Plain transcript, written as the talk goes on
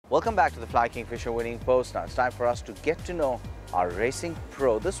Welcome back to the Fly Kingfisher Winning Post. Now it's time for us to get to know our racing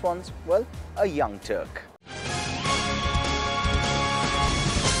pro. This one's, well, a young Turk.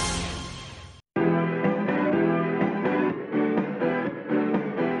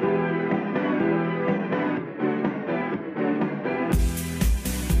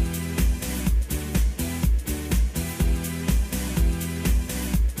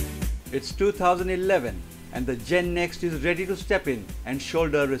 It's 2011 and the Gen Next is ready to step in and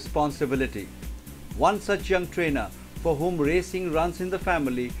shoulder responsibility. One such young trainer for whom racing runs in the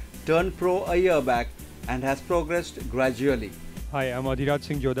family turned pro a year back and has progressed gradually. Hi, I'm Adhiraj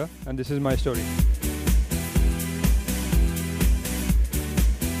Singh Jodha and this is my story.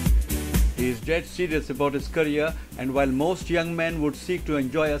 He is dead serious about his career, and while most young men would seek to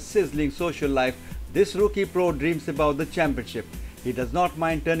enjoy a sizzling social life, this rookie pro dreams about the championship. He does not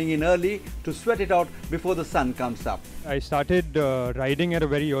mind turning in early to sweat it out before the sun comes up. I started riding at a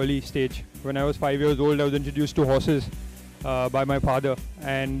very early stage. When I was 5 years old, I was introduced to horses by my father,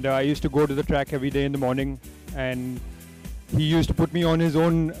 and I used to go to the track every day in the morning, and he used to put me on his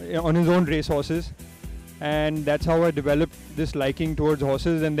own race horses, and that's how I developed this liking towards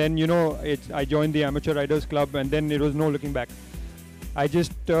horses. And then, I joined the Amateur Riders Club, and then it was no looking back. I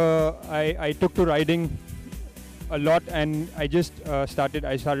took to riding a lot, and I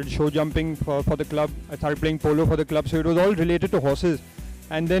started show jumping for the club. I started playing polo for the club, so it was all related to horses.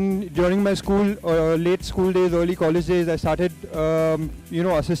 And then during my late school days, early college days, I started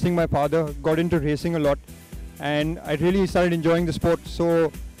assisting my father, got into racing a lot, and I really started enjoying the sport. So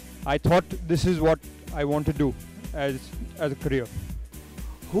I thought this is what I want to do as a career.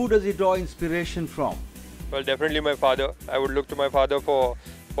 Who does he draw inspiration from? Well, definitely my father. I would look to my father for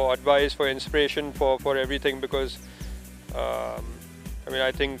advice, for inspiration, for everything, because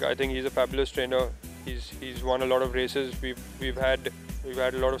I think he's a fabulous trainer. He's won a lot of races. We've had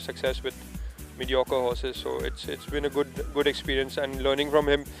a lot of success with mediocre horses, so it's been a good experience, and learning from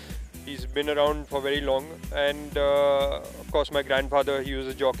him. He's been around for very long, and of course my grandfather, he was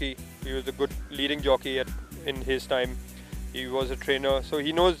a jockey. He was a good leading jockey in his time. He was a trainer, so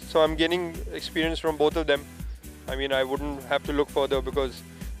he knows. So I'm gaining experience from both of them. I wouldn't have to look further because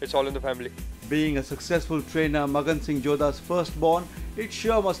it's all in the family. Being a successful trainer, Magan Singh Jodha's firstborn, it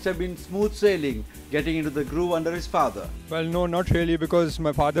sure must have been smooth sailing getting into the groove under his father. Well, no, not really, because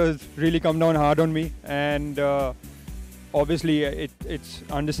my father has really come down hard on me, and obviously it's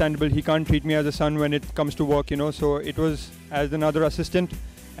understandable. He can't treat me as a son when it comes to work, so it was as another assistant,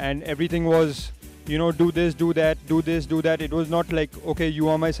 and everything was, do this, do that, do this, do that. It was not like, okay, you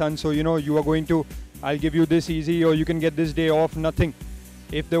are my son, so you are going to, I'll give you this easy, or you can get this day off. Nothing.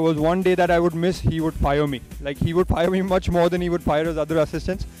 If there was one day that I would miss, he would fire me. Like, he would fire me much more than he would fire his other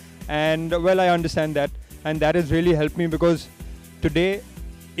assistants. And well, I understand that, and that has really helped me, because today,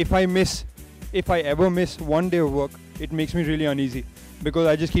 if I ever miss one day of work, it makes me really uneasy, because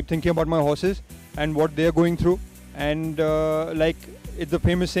I just keep thinking about my horses and what they're going through. And the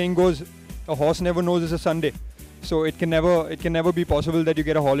famous saying goes, a horse never knows it's a Sunday. So it can never be possible that you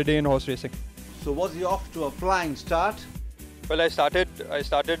get a holiday in horse racing. So was he off to a flying start? Well, I started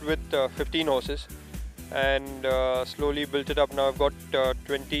with 15 horses, and slowly built it up. Now I've got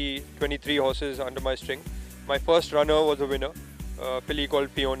 23 horses under my string. My first runner was a winner, a filly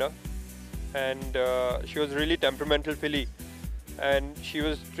called Fiona, and she was a really temperamental filly, and she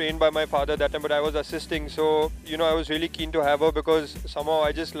was trained by my father that time, but I was assisting. So I was really keen to have her, because somehow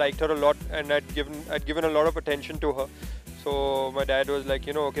I just liked her a lot, and I'd given a lot of attention to her. So my dad was like,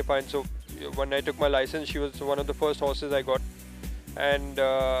 okay, fine. So when I took my license, she was one of the first horses I got, and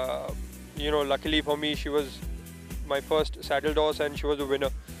luckily for me, she was my first saddled horse, and she was a winner.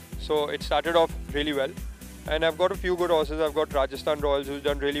 So it started off really well, and I've got a few good horses. I've got Rajasthan Royals, who's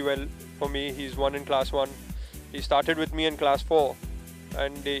done really well for me. He's won in class 1. He started with me in class 4,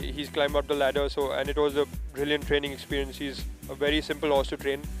 and he's climbed up the ladder. And it was a brilliant training experience. He's a very simple horse to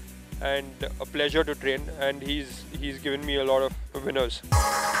train, and a pleasure to train, and he's given me a lot of winners.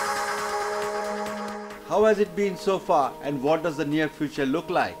 How has it been so far, and what does the near future look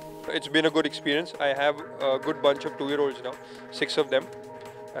like? It's been a good experience. I have a good bunch of 2-year-olds now, 6 of them,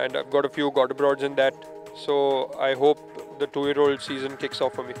 and I've got a few got abroads in that. So I hope the 2-year-old season kicks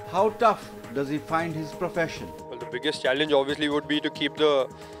off for me. How tough does he find his profession? Well, the biggest challenge obviously would be to keep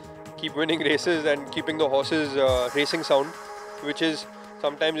winning races and keeping the horses racing sound, which is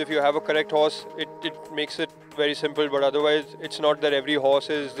sometimes if you have a correct horse, it makes it very simple, but otherwise it's not that every horse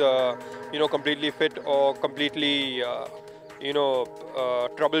is completely fit or completely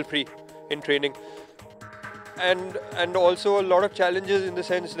trouble free in training. and also a lot of challenges in the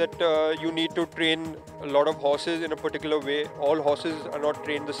sense that you need to train a lot of horses in a particular way. All horses are not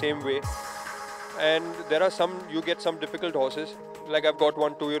trained the same way, and there are you get some difficult horses. Like I've got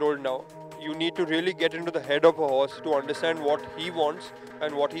one 2-year-old now. You need to really get into the head of a horse to understand what he wants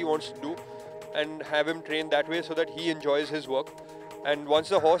and what he wants to do, and have him train that way so that he enjoys his work. And once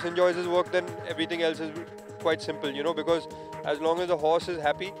the horse enjoys his work, then everything else is quite simple, because as long as the horse is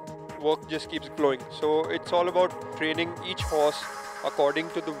happy, work just keeps flowing. So it's all about training each horse according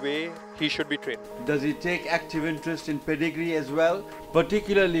to the way he should be trained. Does he take active interest in pedigree as well,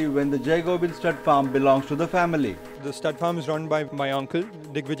 particularly when the Jai Gobind stud farm belongs to the family? The stud farm is run by my uncle,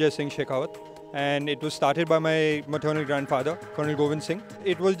 Adhiraj Singh Jodha Story, and it was started by my maternal grandfather, Colonel Govind Singh.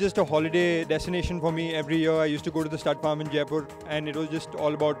 It was just a holiday destination for me. Every year I used to go to the stud farm in Jaipur, and it was just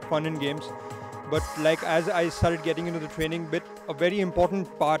all about fun and games. But like as I started getting into the training bit, a very important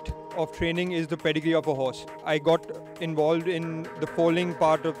part of training is the pedigree of a horse. I got involved in the foaling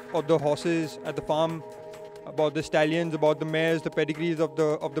part of the horses at the farm, about the stallions, about the mares, the pedigrees of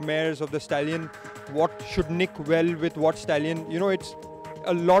the mares, of the stallion, what should nick well with what stallion. It's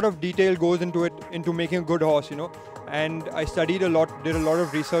a lot of detail goes into it, into making a good horse, and I studied a lot, did a lot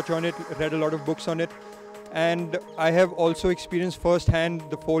of research on it, read a lot of books on it. And I have also experienced firsthand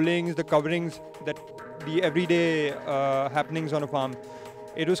the foalings, the coverings, that the everyday happenings on a farm.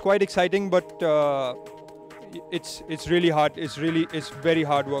 It was quite exciting, but it's really hard. It's very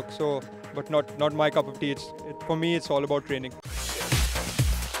hard work. So, but not my cup of tea. For me, it's all about training.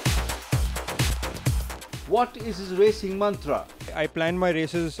 What is his racing mantra? I plan my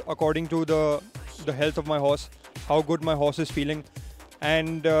races according to the health of my horse, how good my horse is feeling.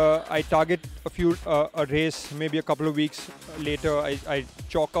 And I target a race maybe a couple of weeks later. I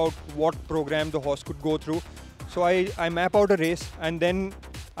chalk out what program the horse could go through. So I map out a race, and then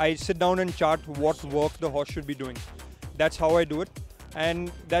I sit down and chart what work the horse should be doing. That's how I do it.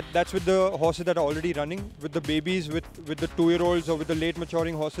 And that's with the horses that are already running. With the babies, with the 2-year-olds or with the late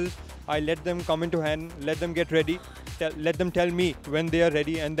maturing horses, I let them come into hand, let them get ready, let them tell me when they are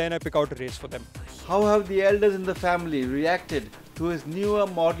ready, and then I pick out a race for them. How have the elders in the family reacted to his newer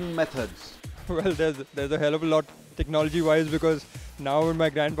modern methods? Well, there's a hell of a lot technology-wise, because now when my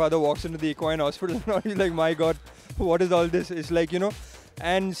grandfather walks into the equine hospital, he's like, my God, what is all this? It's like,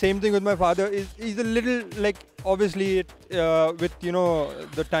 and same thing with my father. He's a little like, obviously with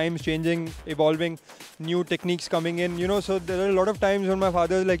the times changing, evolving, new techniques coming in, so there are a lot of times when my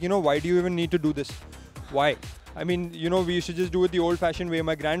father is like, why do you even need to do this? Why? I mean, we used to just do it the old-fashioned way.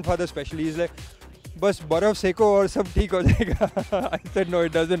 My grandfather especially is like, bas baraf seko aur sab theek ho jayega. I said, no,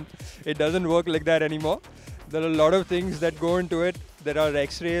 it doesn't work like that anymore. There are a lot of things that go into it. There are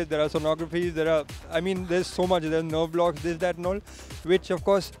x-rays, there are sonographies, there's so much. There's nerve blocks, this, that and all, which of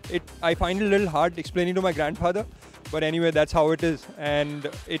course I find it a little hard explaining to my grandfather. But anyway, that's how it is, and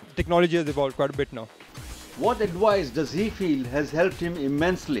technology has evolved quite a bit now. What advice does he feel has helped him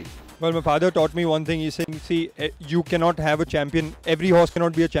immensely? Well, my father taught me one thing. He's saying, see, you cannot have a champion. Every horse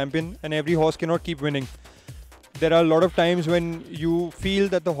cannot be a champion, and every horse cannot keep winning. There are a lot of times when you feel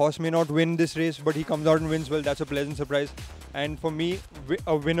that the horse may not win this race, but he comes out and wins. Well, that's a pleasant surprise. And for me,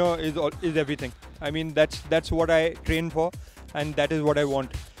 a winner is everything. I mean, that's what I train for, and that is what I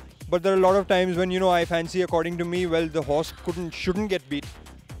want. But there are a lot of times when I fancy, according to me, well, the horse shouldn't get beat,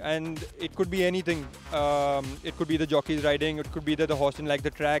 and it could be anything. It could be the jockey's riding. It could be that the horse didn't like the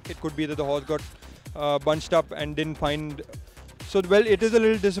track. It could be that the horse got bunched up and didn't find. So well, it is a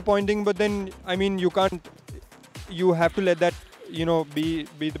little disappointing. But then, I mean, you can't. You have to let that be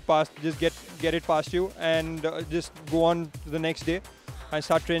the past. Just get it past you, and just go on to the next day and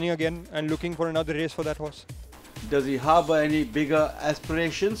start training again and looking for another race for that horse. Does he harbor any bigger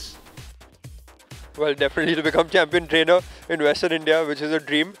aspirations? Well, definitely to become champion trainer in Western India, which is a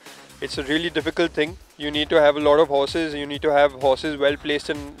dream. It's a really difficult thing. You need to have a lot of horses. You need to have horses well placed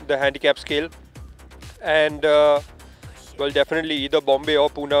in the handicap scale, and well, definitely either Bombay or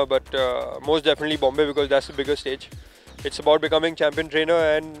Pune, but most definitely Bombay, because that's the bigger stage. It's about becoming champion trainer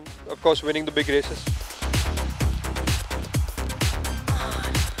and, of course, winning the big races.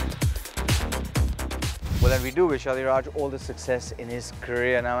 Well, and we do wish Adhiraj all the success in his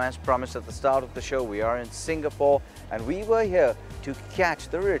career. Now, as promised at the start of the show, we are in Singapore, and we were here to catch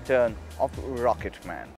the return of Rocket Man.